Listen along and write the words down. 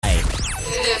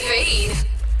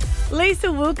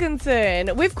Lisa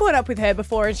Wilkinson, we've caught up with her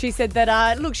before and she said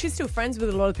that, look, she's still friends with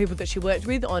a lot of people that she worked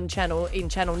with in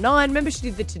Channel 9. Remember she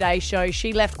did the Today Show.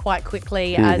 She left quite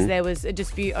quickly as there was a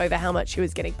dispute over how much she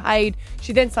was getting paid.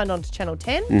 She then signed on to Channel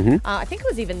 10. I think it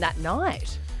was even that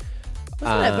night.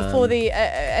 Wasn't it before the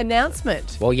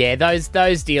announcement? Well, yeah,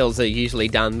 those deals are usually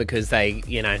done because they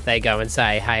go and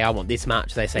say, hey, I want this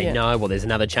much. They say no. Well, there's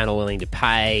another channel willing to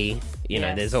pay.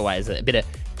 There's always a bit of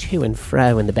to and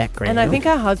fro in the background. And I think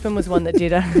her husband was one that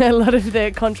did a lot of the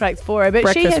contracts for her. But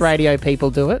breakfast radio people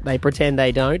do it. They pretend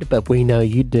they don't, but we know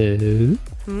you do.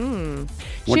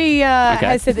 She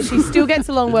has said that she still gets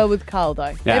along well with Carl,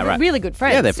 though. Yeah, they're really good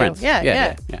friends. Yeah, they're still. friends.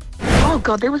 Yeah. Oh,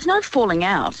 God, there was no falling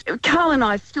out. Carl and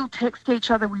I still text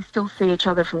each other. We still see each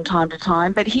other from time to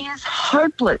time. But he is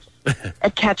hopeless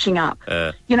at catching up.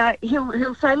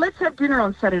 He'll say, let's have dinner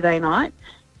on Saturday night.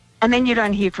 And then you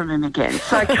don't hear from him again.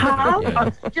 So, Carl,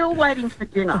 I'm still waiting for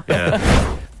dinner.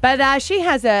 But she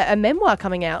has a memoir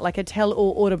coming out, like a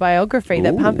tell-all autobiography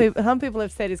that some people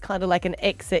have said is kind of like an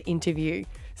exit interview.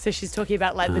 So she's talking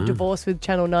about like the divorce with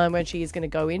Channel 9 when she is going to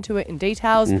go into it in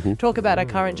details, talk about her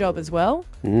current job as well.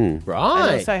 Right. And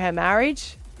also her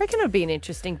marriage. I reckon it would be an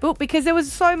interesting book because there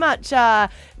was so much,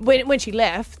 when she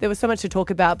left, there was so much to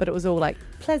talk about, but it was all like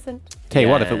pleasant. Tell you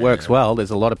what, if it works well, there's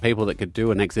a lot of people that could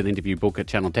do an exit interview book at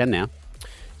Channel 10 now.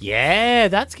 Yeah,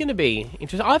 that's going to be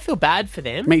interesting. I feel bad for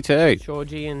them. Me too.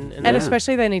 Georgie and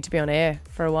especially they need to be on air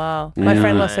for a while. My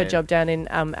friend lost her job down in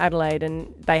Adelaide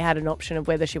and they had an option of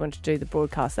whether she wanted to do the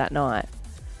broadcast that night.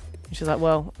 And she was like,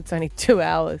 well, it's only 2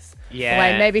 hours. Yeah.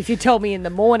 Like, maybe if you told me in the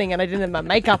morning and I didn't have my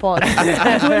makeup on, I would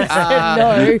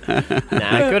have said no.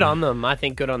 Nah, good on them. I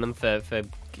think good on them for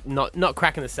not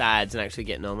cracking the sides and actually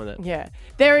getting on with it. Yeah.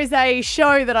 There is a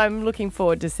show that I'm looking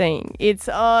forward to seeing. It's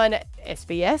on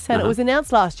SBS and it was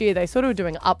announced last year. They sort of were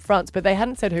doing upfronts, but they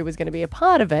hadn't said who was going to be a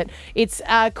part of it. It's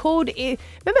called,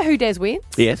 remember Who Dares Wins?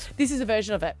 Yes. This is a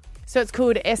version of it. So it's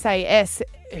called SAS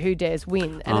Who Dares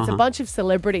Win. And it's a bunch of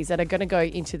celebrities that are going to go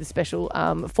into the special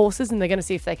forces and they're going to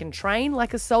see if they can train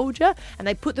like a soldier. And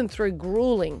they put them through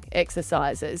grueling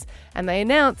exercises. And they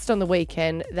announced on the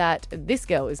weekend that this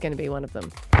girl is going to be one of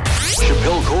them.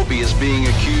 Chappelle Corby is being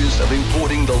accused of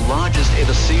importing the largest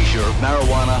ever seizure of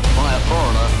marijuana by a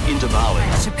foreigner into Bali.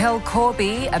 Chappelle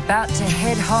Corby about to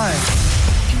head home.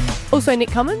 Also, Nick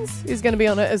Cummins is going to be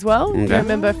on it as well. Okay. You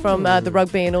remember from the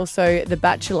rugby and also The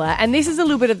Bachelor. And this is a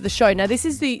little bit of the show. Now, this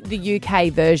is the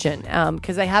UK version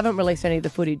because they haven't released any of the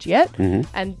footage yet.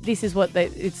 And this is what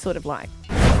it's sort of like.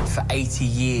 For 80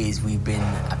 years, we've been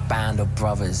a band of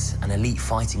brothers, an elite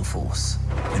fighting force.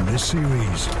 In this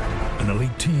series, an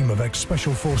elite team of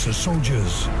ex-Special Forces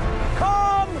soldiers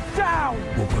calm down!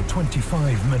 Will put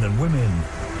 25 men and women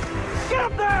get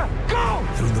up there! Go!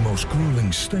 Through the most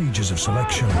grueling stages of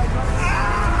selection.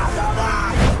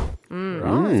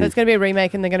 So it's going to be a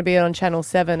remake and they're going to be on Channel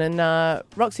 7 and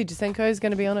Roxy Jacenko is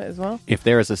going to be on it as well. If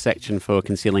there is a section for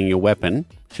concealing your weapon,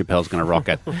 Chappelle's going to rock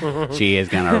it. She is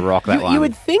going to rock that one. You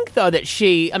would think, though, that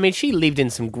she lived in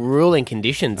some grueling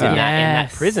conditions in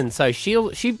that prison, so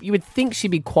you would think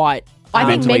she'd be quite... I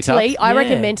think mentally, I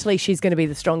reckon mentally she's going to be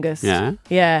the strongest. Yeah?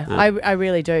 Yeah, I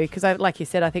really do. Because like you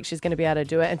said, I think she's going to be able to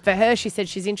do it. And for her, she said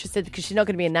she's interested because she's not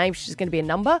going to be a name, she's going to be a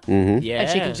number. Yeah. And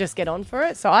she can just get on for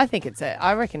it. So I think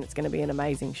I reckon it's going to be an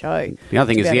amazing show. The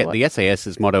other thing is the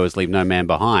SAS's motto is leave no man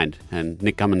behind. And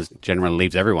Nick Cummins generally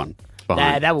leaves everyone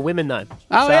behind. They were women, though.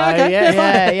 Oh, so, okay.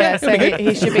 Yeah. So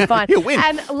he should be fine. He'll win.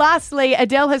 And lastly,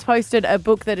 Adele has posted a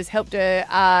book that has helped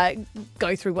her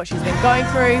go through what she's been going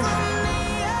through.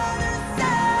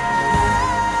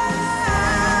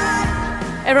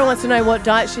 Everyone wants to know what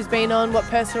diet she's been on, what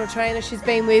personal trainer she's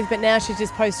been with, but now she's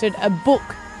just posted a book.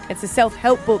 It's a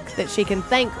self-help book that she can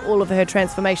thank all of her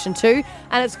transformation to,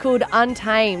 and it's called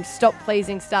Untamed, Stop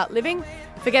Pleasing, Start Living.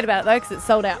 Forget about it, though, because it's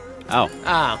sold out. Oh.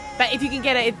 But if you can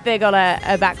get it, they've got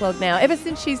a backlog now. Ever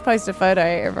since she's posted a photo,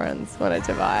 everyone's wanted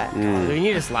to buy it. Don't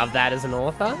you just love that as an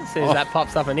author? As soon as that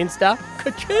pops up on Insta,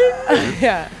 ka-ching!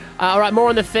 Yeah. All right, more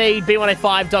on the feed,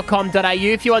 b105.com.au.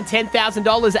 If you want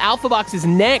 $10,000, Alpha Bucks is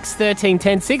next, 13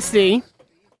 10 60.